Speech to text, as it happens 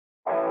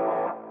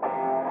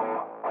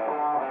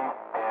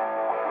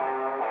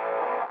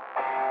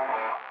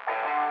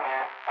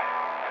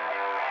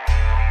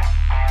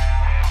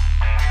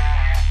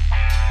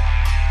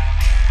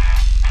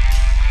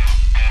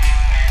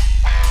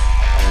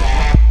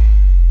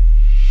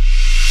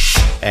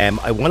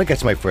I want to get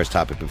to my first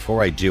topic.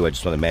 Before I do, I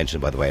just want to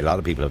mention, by the way, a lot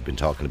of people have been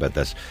talking about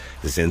this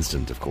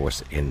incident, of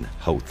course, in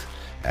Howth.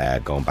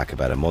 Going back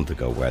about a month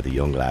ago, where the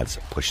young lads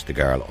pushed the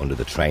girl under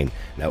the train.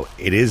 Now,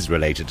 it is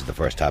related to the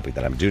first topic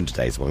that I'm doing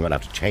today, so I'm going to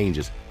have to change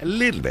it a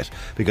little bit,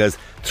 because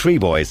 3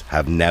 boys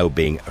have now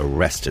been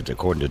arrested,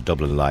 according to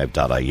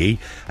DublinLive.ie.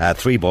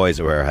 3 boys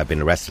have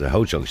been arrested at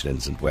Howth Junction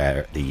incident,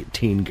 where the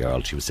teen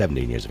girl, she was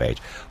 17 years of age,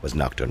 was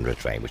knocked under a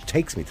train, which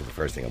takes me to the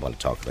first thing I want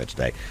to talk about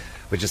today,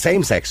 which is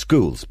same-sex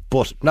schools,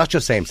 but not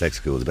just same-sex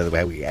schools, but the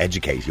way we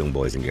educate young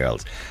boys and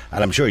girls.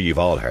 And I'm sure you've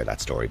all heard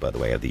that story, by the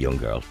way, of the young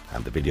girl,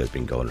 and the video's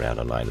been going around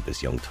online of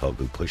this young thug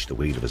who pushed the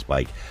wheel of his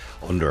bike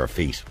under her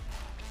feet,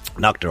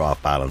 knocked her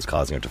off balance,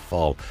 causing her to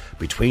fall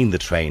between the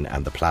train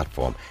and the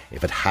platform.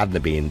 If it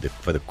hadn't been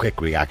for the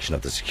quick reaction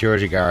of the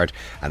security guard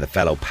and the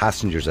fellow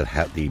passengers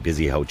at the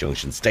busy Howth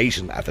Junction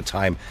station at the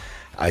time,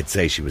 I'd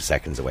say she was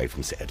seconds away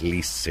from at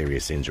least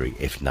serious injury,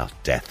 if not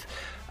death.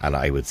 And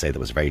I would say that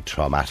was a very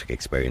traumatic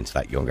experience for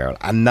that young girl.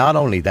 And not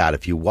only that,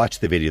 if you watch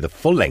the video, the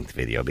full-length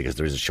video, because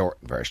there is a short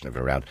version of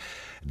it around,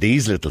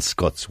 these little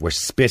scuts were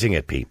spitting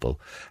at people.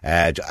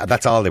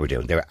 That's all they were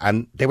doing.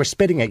 They were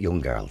spitting at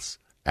young girls,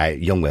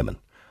 young women.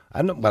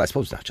 Well, I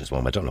suppose not just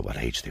women. I don't know what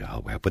age they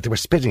all were, but they were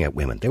spitting at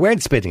women. They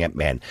weren't spitting at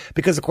men.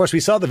 Because, of course, we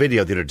saw the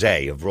video the other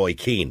day of Roy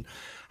Keane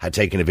had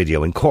taken a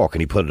video in Cork,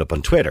 and he put it up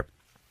on Twitter.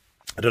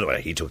 I don't know whether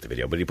he took the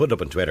video, but he put it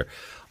up on Twitter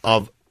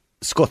of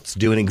Scots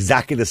doing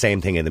exactly the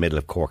same thing in the middle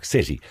of Cork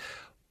City.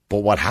 But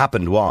what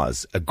happened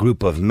was a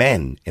group of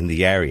men in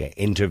the area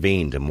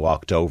intervened and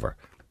walked over.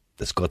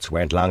 The Scots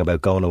weren't long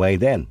about going away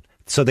then.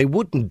 So they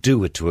wouldn't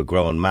do it to a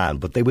grown man,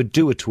 but they would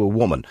do it to a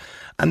woman.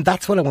 And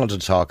that's what I wanted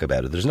to talk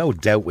about. There's no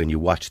doubt when you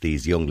watch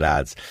these young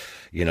lads,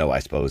 you know, I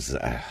suppose,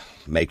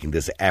 making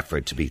this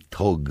effort to be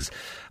thugs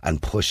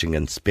and pushing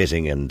and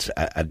spitting and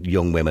at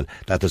young women,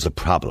 that there's a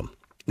problem.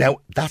 Now,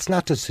 that's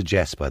not to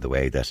suggest, by the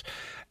way, that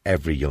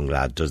every young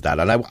lad does that.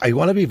 And I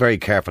want to be very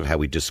careful how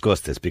we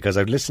discuss this, because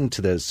I've listened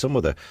to some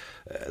of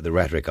the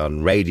rhetoric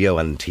on radio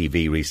and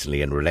TV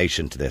recently in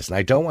relation to this. And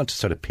I don't want to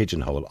sort of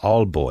pigeonhole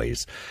all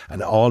boys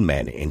and all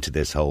men into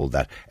this hole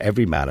that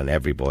every man and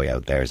every boy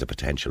out there is a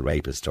potential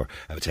rapist or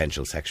a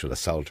potential sexual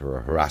assaulter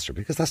or harasser,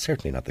 because that's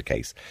certainly not the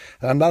case.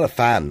 And I'm not a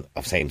fan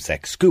of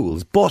same-sex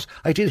schools, but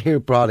I did hear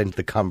it brought into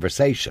the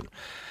conversation.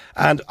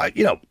 And,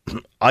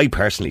 I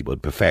personally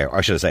would prefer,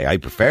 or should I say, I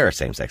prefer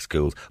same-sex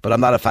schools, but I'm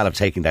not a fan of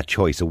taking that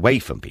choice away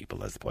from people,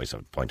 that's the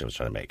point I was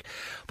trying to make.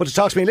 But to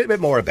talk to me a little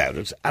bit more about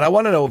it, and I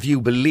want to know if you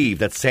believe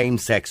that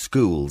same-sex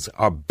schools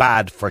are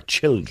bad for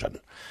children,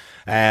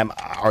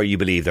 or you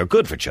believe they're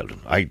good for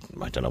children. I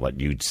don't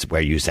know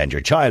where you send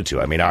your child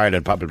to. I mean,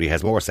 Ireland probably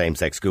has more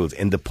same-sex schools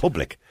in the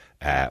public,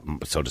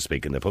 so to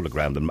speak, in the public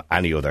realm than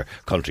any other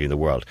country in the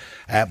world.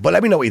 But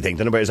let me know what you think.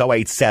 The number is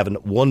 087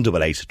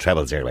 188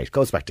 0008.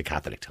 Goes back to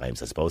Catholic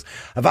times, I suppose.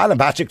 Ivana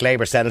Bacik,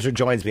 Labour Senator,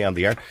 joins me on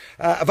the air.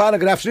 Ivana,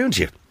 good afternoon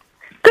to you.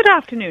 Good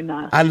afternoon,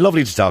 Niall. And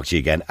lovely to talk to you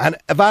again. And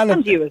Ivana,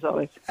 and you as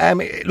always.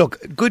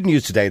 Look, good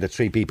news today that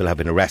 3 people have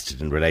been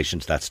arrested in relation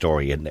to that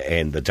story in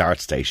the Dart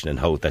station in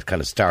Howth that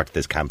kind of started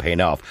this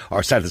campaign off,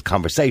 or started this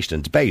conversation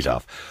and debate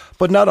off.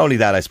 But not only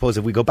that, I suppose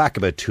if we go back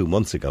about 2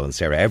 months ago and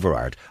Sarah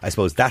Everard, I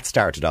suppose that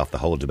started off the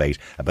whole debate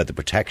about the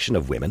protection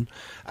of women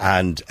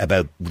and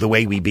about the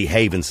way we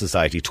behave in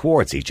society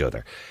towards each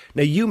other.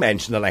 Now, you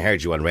mentioned, and I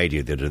heard you on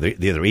radio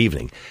the other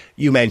evening,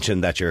 you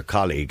mentioned that your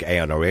colleague,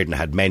 Aodhán Ó Ríordáin,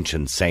 had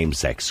mentioned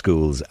same-sex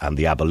schools and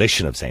the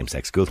abolition of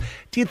same-sex schools.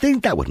 Do you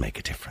think that would make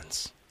a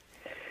difference?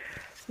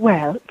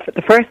 Well,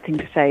 the first thing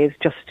to say is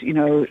just,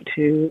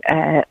 to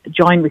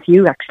join with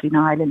you, actually,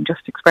 Niall, in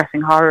just expressing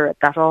horror at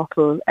that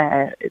awful,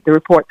 the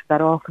reports of that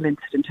awful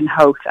incident in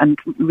Howth, and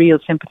real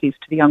sympathies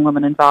to the young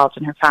woman involved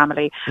and her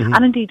family,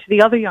 and indeed to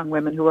the other young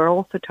women who were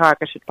also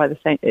targeted by the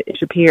same,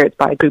 it appears,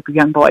 by a group of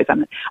young boys.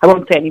 And I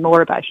won't say any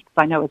more about it,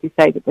 because I know, as you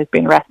say, that there's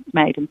been arrests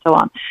made and so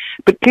on.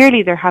 But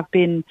clearly there have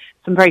been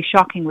some very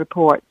shocking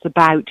reports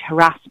about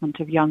harassment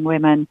of young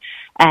women.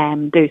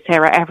 The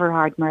Sarah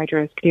Everard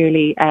murder has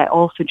clearly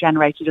also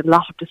generated a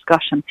lot of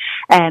discussion.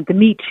 The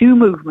Me Too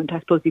movement, I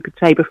suppose you could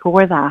say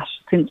before that,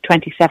 since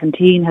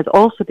 2017, has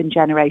also been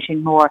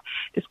generating more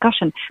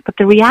discussion. But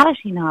the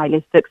reality, Niall,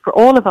 is that for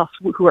all of us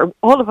who are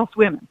all of us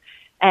women,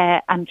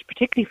 and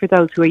particularly for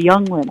those who are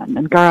young women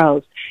and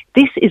girls,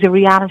 this is a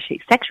reality.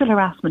 Sexual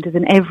harassment is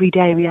an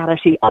everyday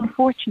reality,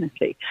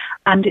 unfortunately.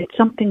 And it's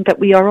something that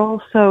we are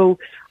also,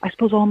 I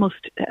suppose,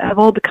 almost have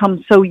all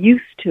become so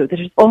used to that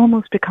it's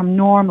almost become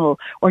normal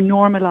or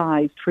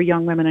normalised for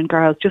young women and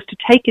girls just to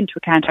take into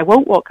account. I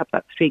won't walk up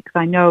that street because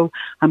I know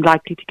I'm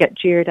likely to get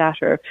jeered at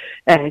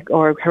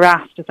or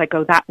harassed as I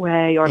go that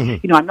way, or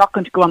I'm not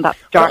going to go on that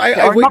dark.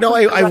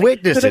 I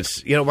witnessed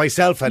it.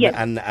 Myself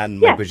and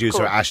my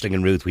producer Aisling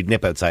and Ruth, we'd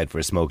nip outside for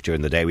a smoke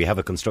during the day. We have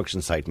a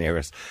construction site near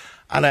us.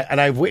 And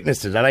I've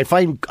witnessed it, and I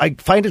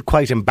find it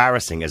quite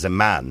embarrassing as a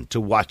man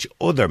to watch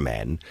other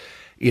men,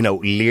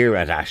 leer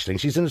at Aisling.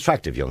 She's an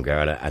attractive young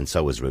girl, and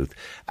so is Ruth,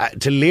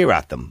 to leer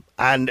at them.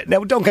 And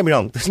now, don't get me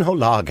wrong, there's no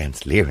law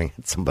against leering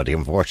at somebody,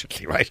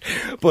 unfortunately, right?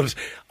 But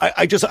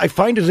I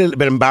find it a little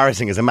bit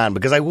embarrassing as a man,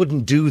 because I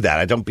wouldn't do that.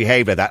 I don't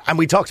behave like that. And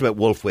we talked about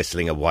wolf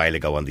whistling a while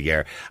ago on the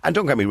air. And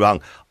don't get me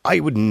wrong, I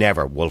would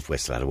never wolf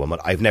whistle at a woman.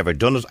 I've never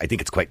done it. I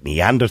think it's quite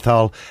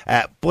Neanderthal.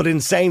 But in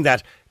saying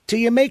that, do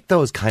you make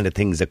those kind of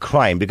things a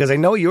crime? Because I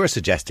know you're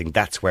suggesting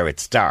that's where it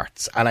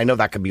starts. And I know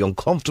that can be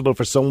uncomfortable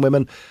for some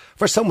women.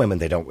 For some women,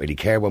 they don't really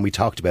care. When we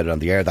talked about it on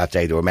the air that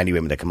day, there were many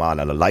women that come on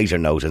a lighter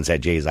note and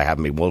said, geez, I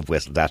haven't been wolf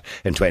whistled at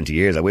in 20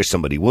 years. I wish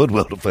somebody would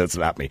wolf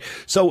whistle at me.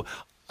 So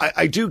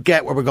I do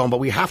get where we're going, but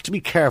we have to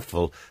be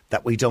careful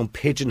that we don't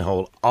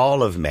pigeonhole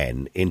all of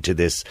men into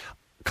this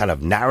kind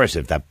of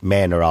narrative that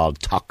men are all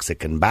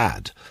toxic and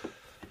bad.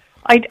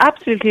 I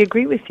absolutely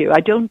agree with you.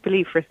 I don't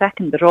believe for a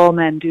second that all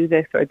men do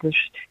this, or that,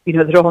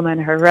 that all men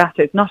are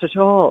harassers. Not at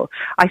all.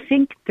 I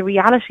think the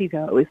reality,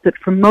 though, is that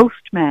for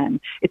most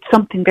men, it's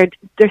something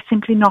they're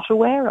simply not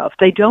aware of.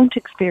 They don't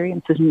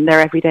experience it in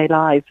their everyday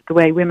lives the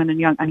way women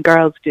and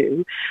girls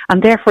do,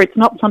 and therefore it's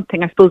not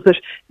something, I suppose,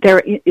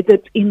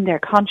 that's in their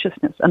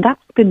consciousness. And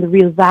that's been the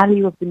real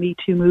value of the Me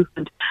Too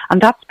movement, and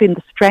that's been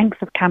the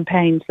strength of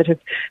campaigns that have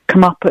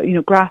come up,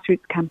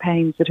 grassroots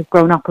campaigns that have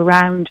grown up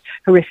around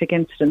horrific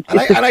incidents.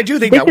 And I do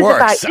think that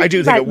works. I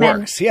do think it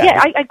works.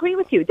 Yeah, I agree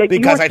with you.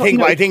 Because I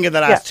think in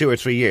the last 2 or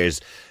 3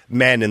 years,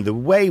 men, in the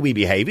way we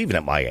behave, even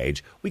at my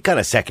age, we kind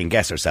of second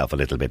guess ourselves a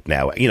little bit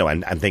now,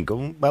 and think,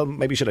 well,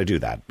 maybe should I do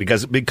that?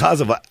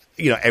 Because of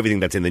everything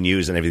that's in the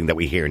news and everything that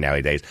we hear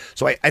nowadays.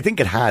 So I think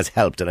it has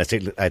helped, and I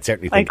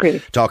certainly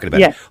think talking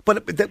about it.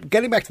 But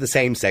getting back to the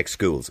same-sex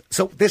schools,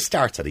 so this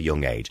starts at a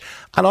young age,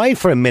 and I,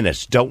 for a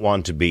minute, don't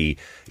want to be,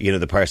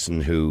 the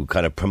person who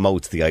kind of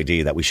promotes the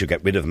idea that we should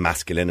get rid of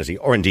masculinity,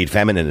 or indeed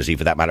femininity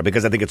for that matter,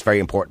 because I think it's a very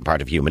important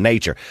part of human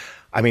nature.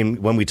 I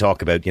mean, when we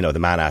talk about, the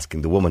man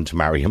asking the woman to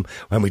marry him,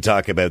 when we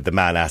talk about the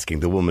man asking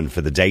the woman for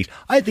the date,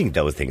 I think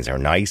those things are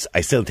nice. I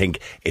still think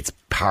it's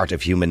part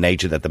of human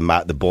nature that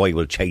the boy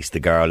will chase the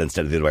girl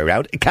instead of the other way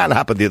around. It can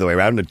happen the other way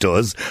around, it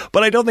does.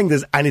 But I don't think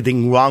there's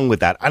anything wrong with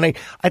that. And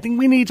I think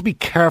we need to be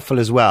careful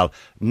as well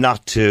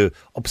not to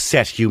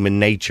upset human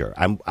nature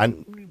and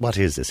what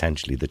is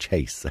essentially the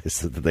chase, as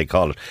they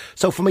call it.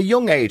 So from a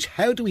young age,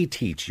 how do we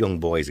teach young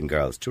boys and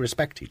girls to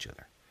respect each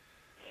other?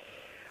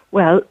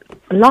 Well,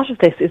 a lot of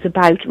this is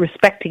about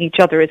respecting each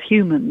other as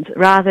humans,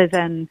 rather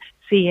than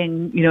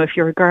seeing, if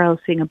you're a girl,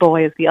 seeing a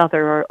boy as the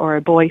other, or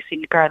a boy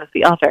seeing a girl as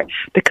the other.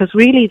 Because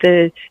really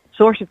the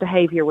sort of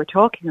behaviour we're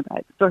talking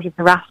about, the sort of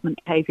harassment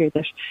behaviour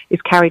that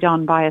is carried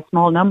on by a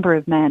small number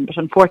of men, but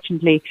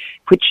unfortunately,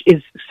 which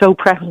is so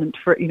prevalent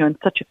for, and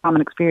such a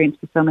common experience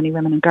for so many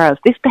women and girls,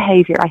 this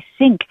behaviour, I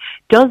think,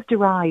 does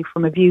derive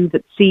from a view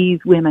that sees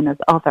women as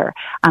other,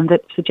 and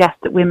that suggests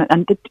that women,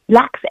 and that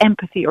lacks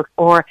empathy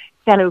or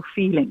fellow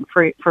feeling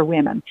for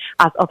women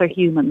as other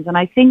humans. And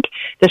I think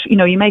that,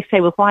 you may say,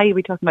 well, why are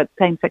we talking about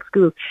same-sex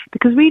schools?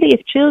 Because really,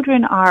 if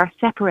children are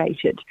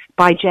separated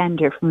by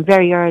gender from a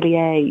very early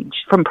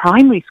age, from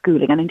primary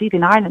schooling, and indeed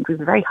in Ireland we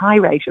have a very high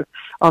rate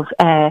of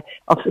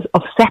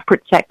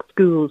separate sex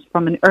schools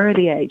from an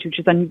early age, which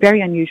is very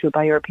unusual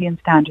by European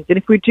standards. And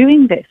if we're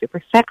doing this, if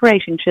we're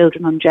separating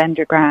children on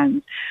gender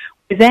grounds,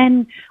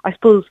 then, I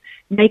suppose,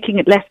 making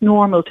it less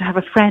normal to have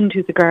a friend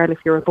who's a girl if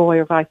you're a boy,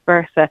 or vice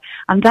versa.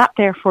 And that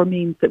therefore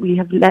means that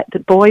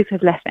that boys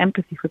have less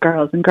empathy for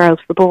girls and girls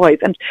for boys.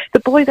 And the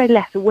boys are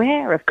less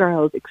aware of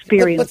girls'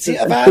 experiences. But see,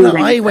 Ivana,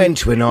 I went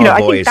to an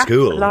all-boys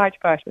school. A large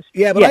part of it.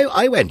 Yeah, but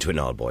I went to an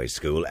all-boys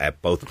school,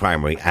 both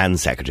primary and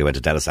secondary. I went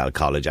to De La Salle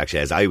College. Actually,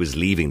 as I was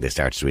leaving, they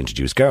started to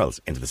introduce girls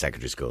into the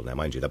secondary school. Now,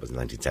 mind you, that was in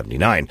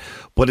 1979.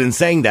 But in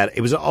saying that,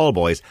 it was all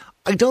boys.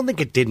 I don't think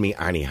it did me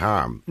any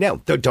harm. Now,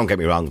 don't get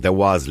me wrong, there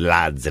was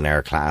lads in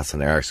our class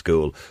and our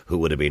school who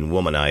would have been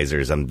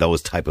womanizers and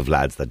those type of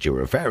lads that you're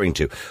referring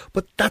to.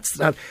 But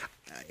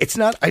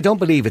I don't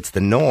believe it's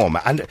the norm.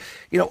 And,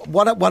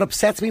 what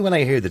upsets me when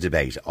I hear the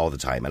debate all the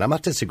time, and I'm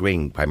not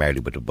disagreeing primarily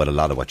with a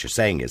lot of what you're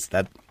saying, is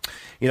that,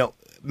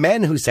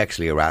 men who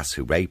sexually harass,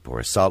 who rape or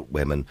assault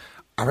women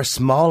are a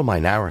small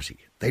minority.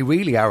 They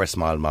really are a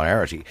small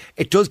minority.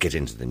 It does get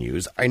into the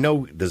news. I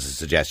know there's a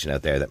suggestion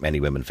out there that many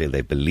women feel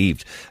they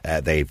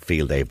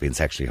feel they've been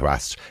sexually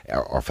harassed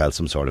or felt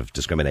some sort of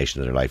discrimination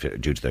in their life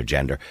due to their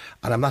gender.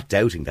 And I'm not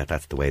doubting that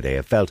that's the way they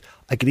have felt.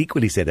 I could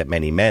equally say that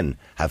many men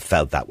have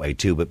felt that way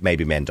too, but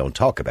maybe men don't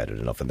talk about it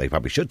enough, and they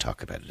probably should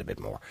talk about it a bit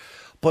more.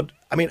 But,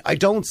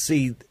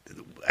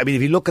 if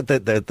you look at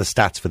the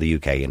stats for the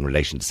UK in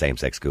relation to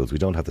same-sex schools, we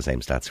don't have the same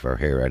stats for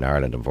here in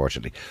Ireland,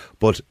 unfortunately.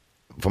 But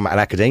from an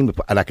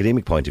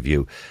academic point of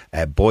view,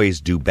 boys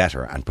do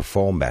better and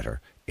perform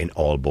better in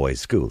all boys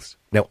schools.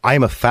 Now,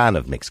 I'm a fan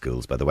of mixed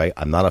schools, by the way.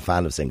 I'm not a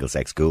fan of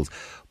single-sex schools,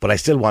 but I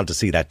still want to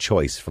see that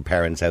choice for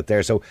parents out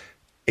there. So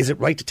is it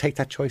right to take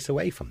that choice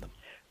away from them?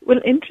 Well,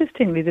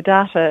 interestingly, the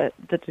data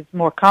that is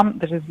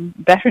that is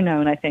better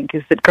known, I think,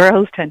 is that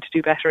girls tend to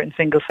do better in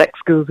single-sex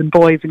schools than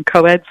boys in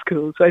co-ed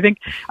schools. So I think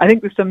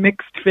there's some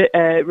mixed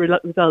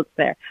results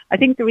there. I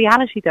think the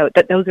reality, though,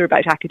 that those are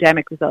about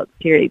academic results,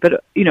 clearly.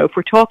 But if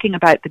we're talking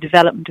about the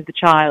development of the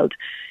child,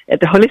 the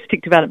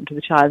holistic development of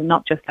the child, and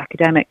not just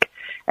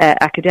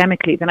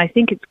academically, then I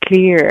think it's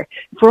clear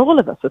for all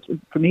of us,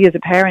 for me as a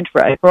parent,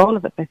 for all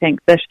of us, I think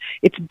that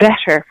it's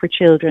better for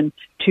children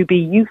to be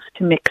used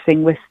to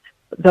mixing with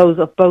those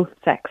of both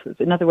sexes.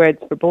 In other words,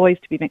 for boys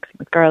to be mixing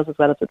with girls as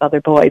well as with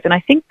other boys. And I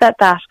think that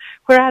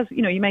whereas,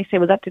 you may say,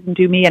 well, that didn't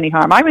do me any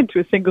harm. I went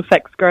to a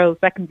single-sex girls'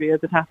 secondary,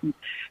 as it happens.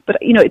 But,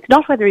 it's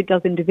not whether it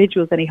does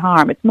individuals any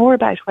harm. It's more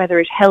about whether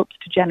it helps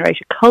to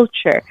generate a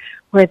culture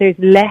where there's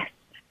less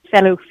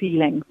fellow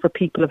feeling for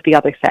people of the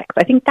other sex.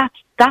 I think that's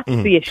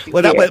the issue.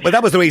 Well,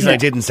 that was the reason I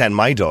didn't send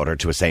my daughter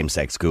to a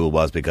same-sex school,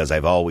 was because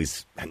I've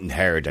always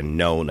heard and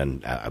known,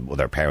 and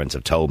other parents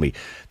have told me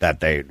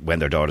that when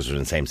their daughters were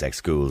in same-sex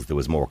schools, there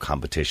was more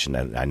competition.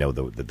 And I know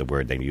the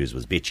word they used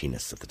was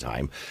bitchiness at the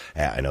time.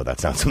 I know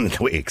that's not something that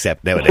we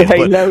accept nowadays.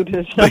 Very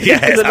loaded.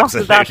 Yes,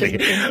 absolutely.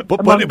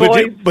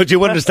 But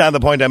you understand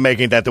the point I'm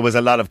making, that there was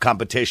a lot of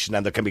competition,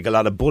 and there can be a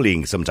lot of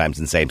bullying sometimes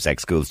in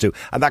same-sex schools too,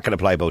 and that can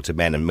apply both to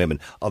men and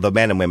women. Although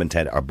men and women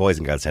boys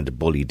and girls tend to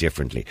bully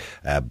differently.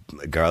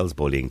 Girls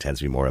bullying tends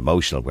to be more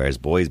emotional, whereas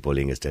boys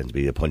bullying tends to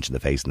be a punch in the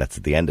face, and that's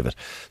at the end of it.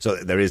 So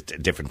there is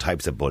different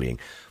types of bullying.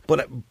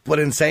 But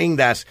in saying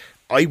that,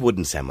 I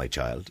wouldn't send my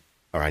child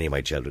or any of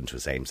my children to a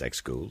same-sex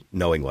school,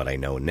 knowing what I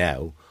know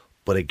now.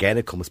 But again,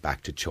 it comes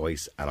back to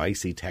choice, and I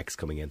see texts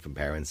coming in from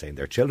parents saying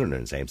their children are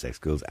in same-sex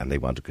schools and they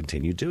want to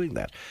continue doing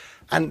that.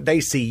 And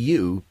they see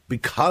you,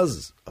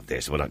 because of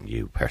this, well, not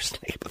you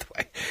personally, by the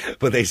way,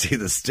 but they see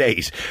the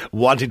state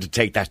wanting to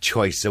take that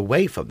choice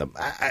away from them,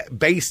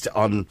 based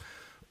on,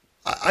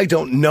 I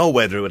don't know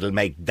whether it'll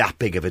make that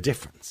big of a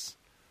difference.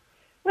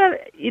 Well,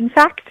 in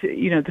fact,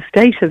 the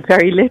state has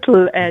very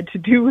little to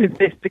do with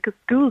this, because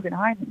schools in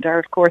Ireland are,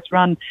 of course,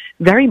 run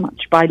very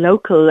much by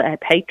local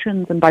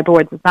patrons and by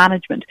boards of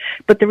management.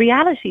 But the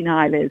reality,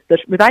 Niall, is that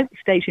without the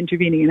state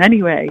intervening in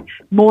any way,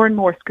 more and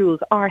more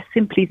schools are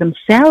simply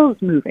themselves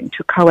moving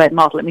to a co-ed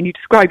model. I mean, you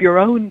describe your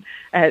own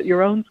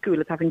school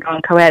as having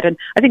gone co-ed, and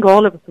I think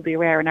all of us will be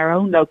aware in our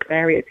own local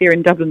areas here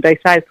in Dublin Bay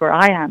South, where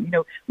I am.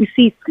 We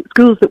see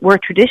schools that were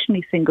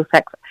traditionally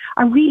single-sex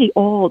are really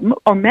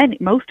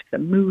most of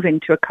them moving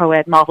to a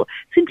co-ed model,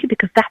 simply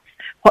because that's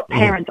what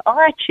parents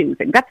are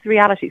choosing. That's the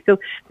reality. So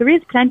there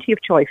is plenty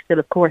of choice still,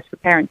 of course, for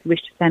parents who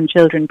wish to send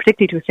children,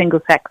 particularly to a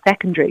single-sex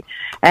secondary.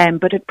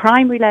 But at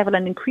primary level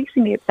and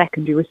increasingly at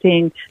secondary, we're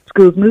seeing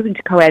schools moving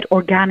to co-ed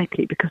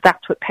organically, because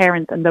that's what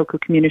parents and local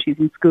communities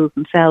and schools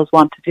themselves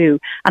want to do.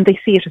 And they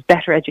see it as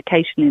better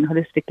educationally and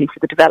holistically for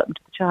the development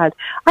of the child.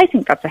 I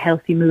think that's a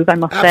healthy move, I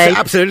must say.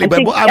 Absolutely.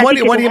 But what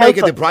do you make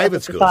of the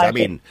private schools? I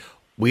mean,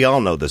 we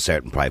all know there's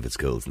certain private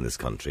schools in this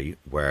country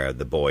where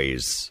the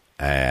boys...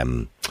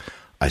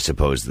 I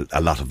suppose that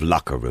a lot of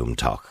locker room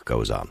talk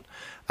goes on,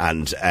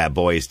 and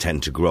boys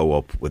tend to grow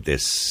up with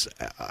this.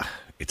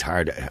 It's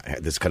hard,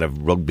 this kind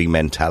of rugby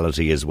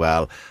mentality as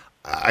well.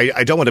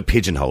 I don't want to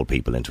pigeonhole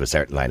people into a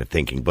certain line of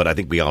thinking, but I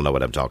think we all know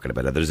what I'm talking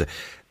about.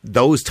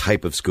 Those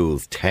type of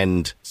schools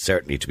tend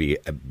certainly to be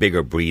a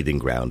bigger breathing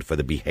ground for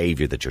the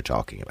behaviour that you're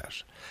talking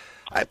about.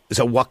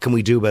 So what can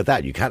we do about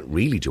that? You can't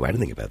really do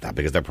anything about that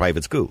because they're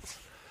private schools.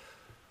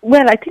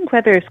 Well, I think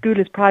whether a school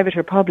is private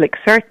or public,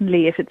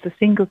 certainly if it's a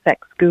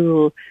single-sex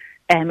school,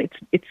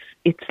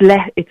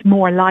 it's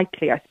more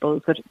likely, I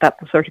suppose, that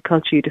the sort of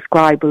culture you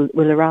describe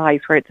will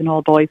arise, where it's an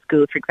all-boys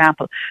school, for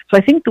example. So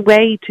I think the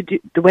way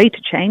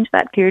to change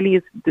that clearly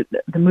is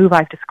the move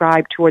I've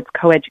described towards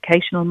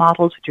co-educational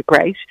models, which are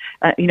great,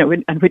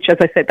 and which, as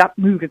I said, that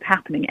move is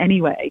happening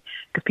anyway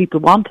because people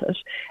want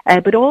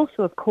it. But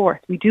also, of course,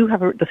 we do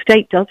have the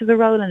state does have a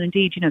role, and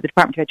indeed, the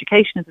Department of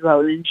Education has a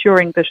role in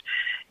ensuring that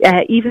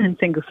even in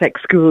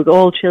single-sex schools,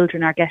 all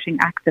children are getting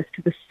access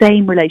to the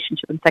same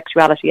relationship and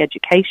sexuality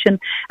education,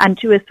 and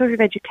to a sort of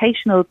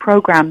educational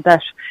program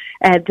that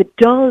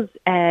does,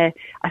 I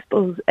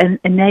suppose,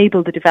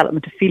 enable the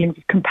development of feelings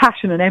of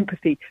compassion and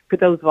empathy for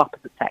those of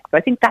opposite sex. So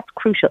I think that's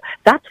crucial.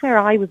 That's where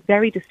I was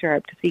very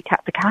disturbed to see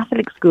the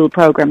Catholic school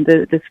program,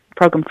 this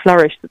program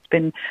Flourish that's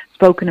been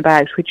spoken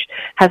about, which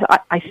has,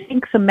 I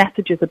think, some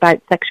messages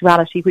about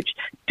sexuality which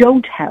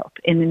don't help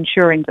in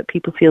ensuring that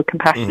people feel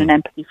compassion and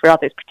empathy for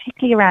others,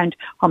 particularly around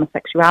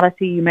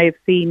homosexuality. You may have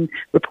seen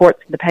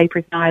reports in the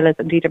papers, Niall, as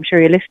indeed I'm sure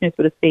your listeners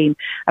would have seen,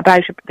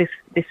 about this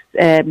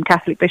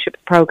Catholic bishop's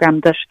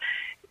program that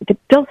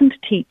doesn't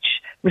teach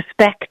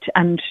respect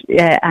and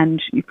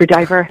for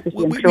diversity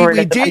and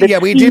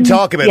pluralism. We did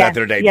talk about that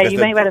the other day. Yeah, you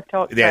may well have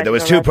talked about it. Yeah, there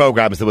was two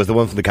programmes. There was the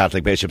one from the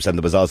Catholic bishops, and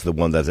there was also the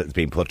one that's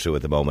being put through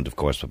at the moment, of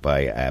course,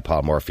 by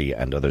Paul Murphy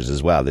and others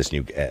as well, this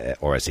new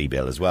RSE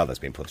bill as well that's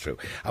been put through.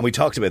 And we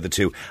talked about the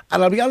two.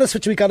 And I'll be honest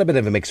with you, we got a bit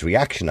of a mixed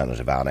reaction on it,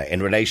 Ivana,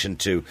 in relation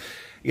to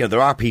you know,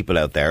 there are people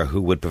out there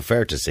who would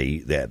prefer to see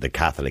the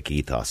Catholic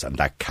ethos and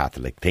that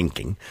Catholic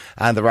thinking,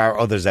 and there are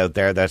others out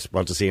there that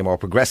want to see a more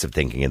progressive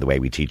thinking in the way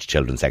we teach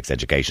children sex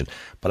education.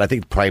 But I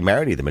think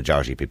primarily the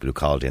majority of people who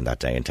called in that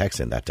day and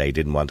texted in that day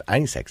didn't want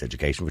any sex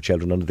education for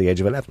children under the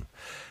age of 11.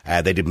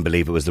 They didn't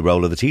believe it was the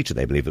role of the teacher.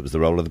 They believed it was the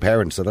role of the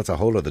parent. So that's a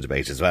whole other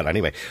debate as well.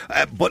 Anyway,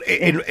 but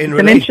it's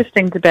an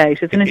interesting debate,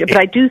 isn't it? But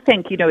I do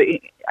think, you know,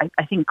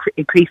 I think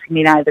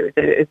increasingly now there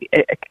is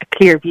a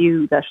clear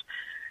view that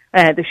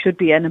there should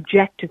be an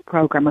objective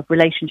programme of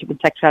relationship and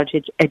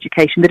sexuality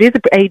education that is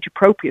age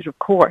appropriate, of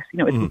course. You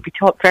know, it would be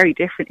taught very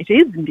different. It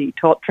is indeed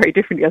taught very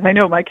differently. As I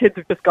know, my kids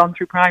have just gone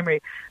through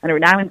primary and are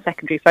now in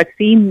secondary, so I've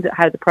seen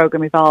how the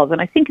programme evolves,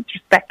 and I think it's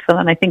respectful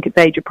and I think it's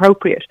age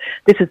appropriate.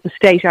 This is the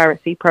state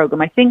RSE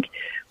programme. I think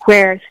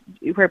where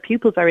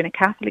pupils are in a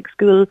Catholic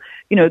school,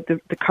 you know,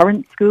 the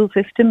current school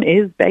system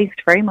is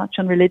based very much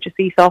on religious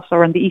ethos,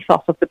 or on the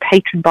ethos of the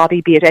patron body,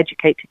 be it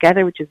Educate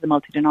Together, which is the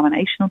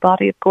multi-denominational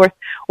body, of course,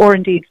 or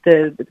indeed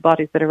the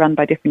bodies that are run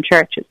by different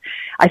churches.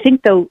 I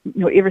think, though,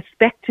 you know,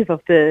 irrespective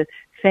of the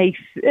faith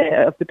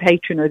of the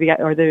patron or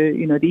the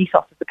you know, the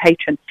ethos of the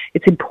patron,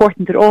 it's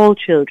important that all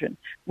children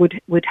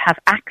would have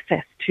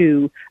access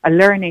to a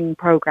learning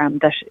program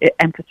that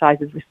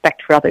emphasises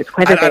respect for others,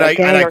 whether they're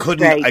gay or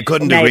straight. I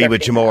couldn't agree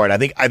with you more. And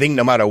I think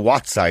no matter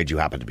what side you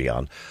happen to be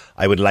on,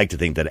 I would like to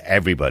think that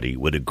everybody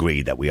would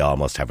agree that we all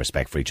must have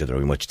respect for each other.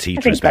 We must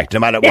teach respect, no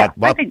matter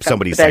what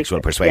somebody's sexual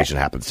persuasion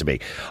happens to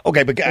be.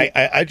 Okay, but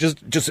I just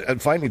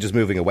finally just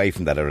moving away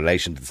from that in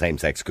relation to the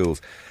same-sex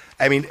schools.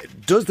 I mean,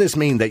 does this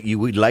mean that you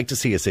would like to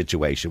see a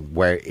situation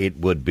where it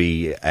would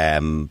be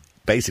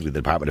basically the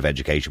Department of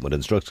Education would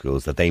instruct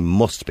schools that they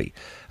must be,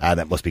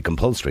 that must be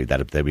compulsory,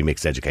 that if there be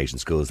mixed education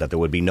schools, that there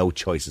would be no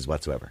choices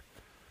whatsoever?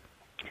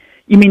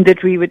 You mean that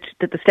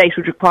the state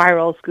would require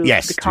all schools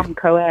to become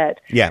co-ed?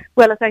 Yeah.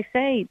 Well, as I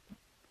say,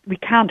 we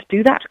can't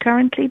do that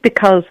currently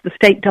because the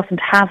state doesn't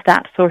have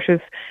that sort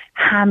of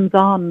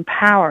hands-on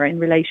power in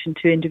relation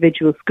to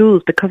individual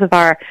schools because of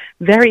our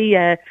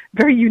very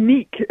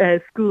unique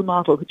school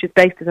model, which is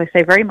based, as I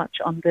say, very much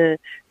on the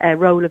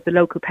role of the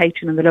local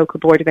patron and the local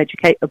board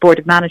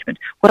of management.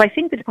 What I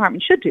think the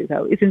department should do,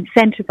 though, is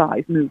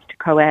incentivise moves to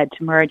co-ed,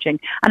 to merging,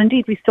 and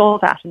indeed we saw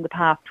that in the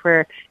past,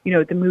 where, you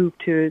know, the move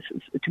to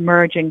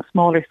merging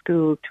smaller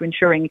schools, to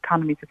ensuring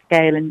economies of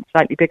scale in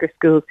slightly bigger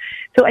schools.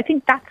 So I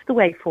think that's the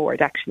way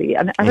forward, actually.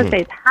 And as I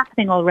say, it's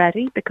happening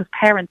already because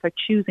parents are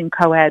choosing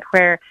co-ed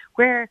where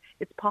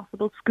it's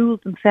possible.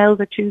 Schools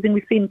themselves are choosing.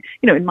 We've seen,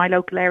 you know, in my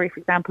local area, for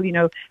example, you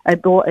know, a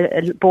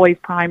boys'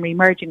 primary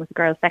merging with a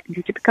girls'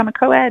 secondary to become a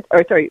co-ed,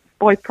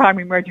 boys'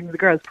 primary merging with a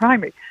girls'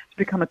 primary to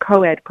become a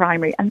co-ed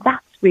primary, and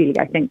that's really,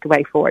 I think, the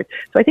way forward.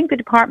 So I think the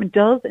department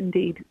does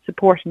indeed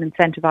support and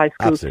incentivise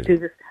schools to do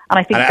this, and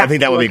I think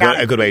that would be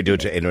a good way to do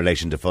it in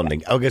relation to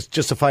funding. I guess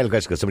just a final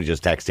question, because somebody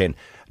just texted in.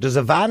 Does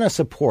Ivana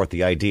support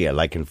the idea,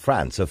 like in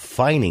France, of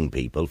fining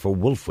people for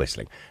wolf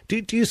whistling?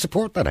 Do you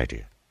support that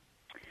idea?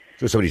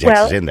 So somebody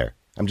texted in there.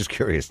 I'm just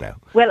curious now.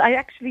 Well, I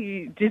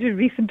actually did a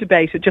recent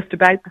debate just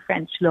about the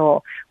French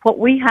law. What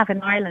we have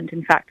in Ireland,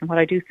 in fact, and what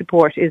I do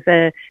support, is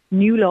a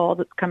new law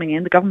that's coming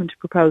in. The government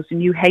proposed a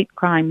new hate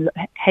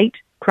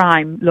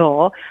crime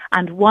law,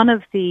 and one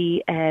of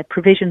the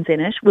provisions in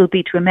it will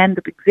be to amend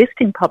the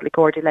existing public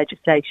order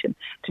legislation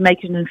to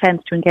make it an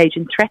offence to engage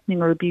in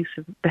threatening or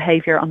abusive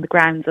behaviour on the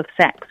grounds of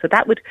sex. So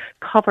that would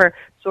cover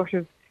sort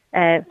of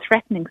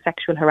threatening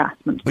sexual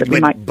harassment that we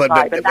might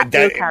provide, and that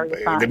will carry a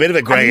fine. A bit of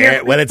a grey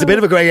area. Well, it's a bit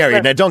of a grey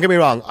area. Now, don't get me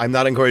wrong. I'm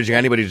not encouraging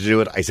anybody to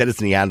do it. I said it's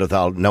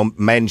Neanderthal. No,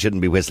 men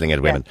shouldn't be whistling at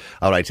women.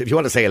 All right. If you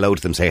want to say hello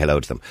to them, say hello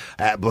to them.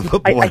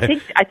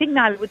 I think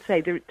Niall would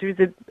say there's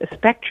a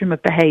spectrum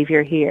of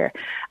behaviour here.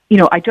 You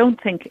know, I don't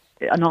think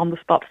an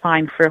on-the-spot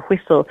fine for a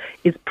whistle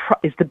is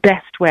the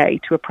best way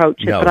to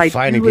approach it. No, but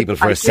fining people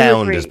for a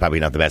sound is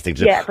probably not the best thing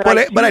to do. Yeah,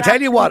 but I tell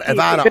you what,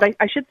 Ivana... But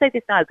I should say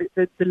this now,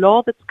 the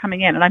law that's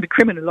coming in, and I'm a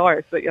criminal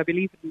lawyer, so I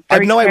believe in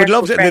very I would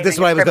love to... This is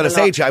what I was going to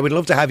say to you. I would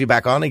love to have you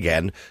back on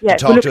again to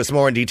talk to us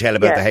more in detail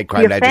about the hate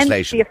crime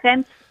legislation.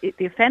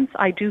 The offence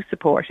I do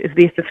support is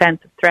this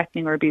offence of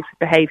threatening or abusive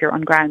behaviour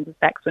on grounds of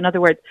sex. So in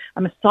other words,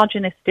 a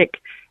misogynistic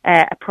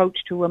approach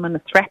to a woman,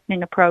 a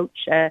threatening approach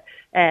that,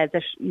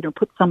 you know,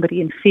 puts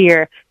somebody in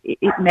fear.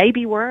 It may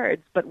be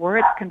words, but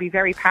words can be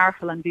very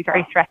powerful and be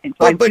very threatening.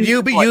 So but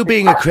you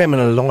being a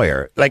criminal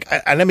lawyer,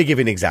 and let me give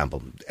you an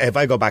example. If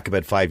I go back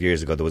about 5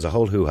 years ago, there was a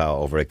whole hoo-ha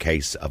over a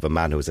case of a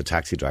man who was a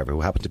taxi driver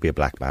who happened to be a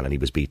black man, and he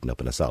was beaten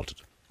up and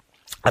assaulted.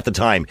 At the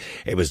time,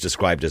 it was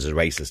described as a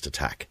racist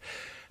attack.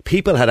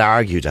 People had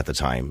argued at the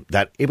time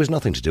that it was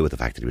nothing to do with the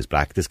fact that he was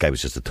black. This guy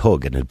was just a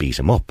thug and had beat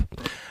him up.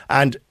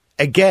 And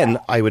again,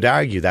 I would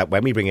argue that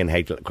when we bring in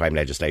hate crime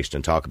legislation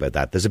and talk about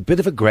that, there's a bit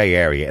of a grey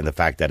area in the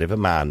fact that if a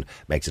man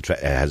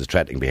has a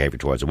threatening behaviour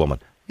towards a woman,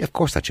 yeah, of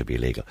course that should be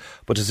illegal.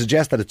 But to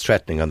suggest that it's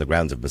threatening on the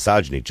grounds of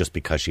misogyny just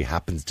because she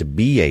happens to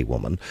be a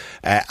woman,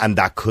 and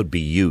that could be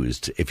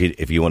used, if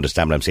you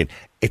understand what I'm saying,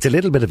 it's a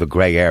little bit of a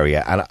grey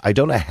area, and I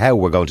don't know how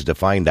we're going to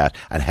define that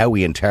and how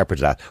we interpret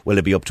that. Will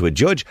it be up to a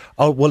judge,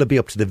 or will it be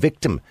up to the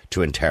victim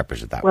to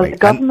interpret it that way?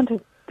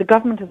 The the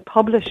government has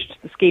published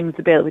the scheme of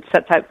the bill, which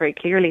sets out very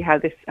clearly how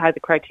the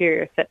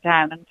criteria are set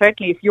down. And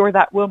certainly, if you're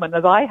that woman,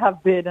 as I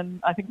have been,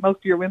 and I think most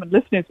of your women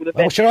listeners would have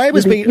been. Oh, sure, I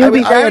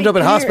ended up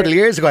in hospital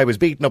years ago. I was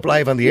beaten up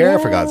live on the air,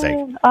 for God's sake.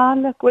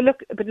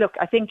 Look,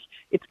 I think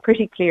it's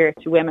pretty clear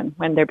to women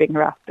when they're being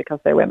harassed because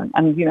they're women,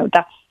 and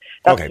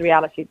that's the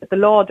reality. But the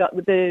law,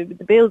 the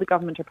bill the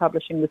government are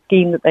publishing, the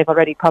scheme that they've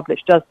already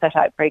published, does set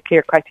out very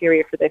clear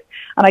criteria for this.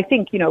 And I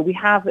think, we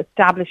have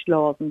established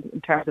laws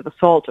in terms of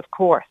assault, of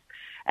course,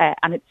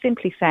 and it's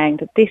simply saying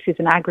that this is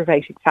an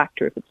aggravating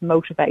factor if it's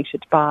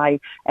motivated by,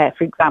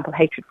 for example,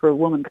 hatred for a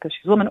woman because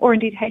she's a woman, or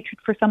indeed hatred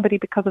for somebody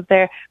because of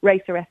their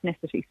race or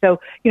ethnicity. So,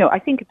 I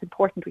think it's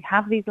important we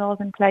have these laws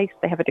in place.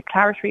 They have a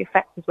declaratory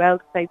effect as well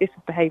to say this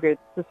is behaviour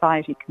that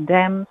society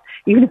condemns,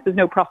 even if there's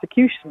no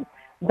prosecution.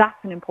 That's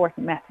an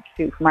important message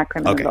too from our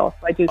criminal law.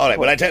 So I do. All right.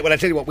 Well, I tell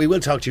you what, we will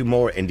talk to you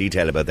more in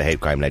detail about the hate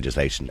crime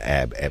legislation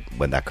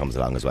when that comes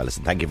along as well.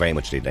 Listen, thank you very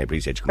much, Steve. I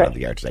appreciate you coming on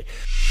the air today.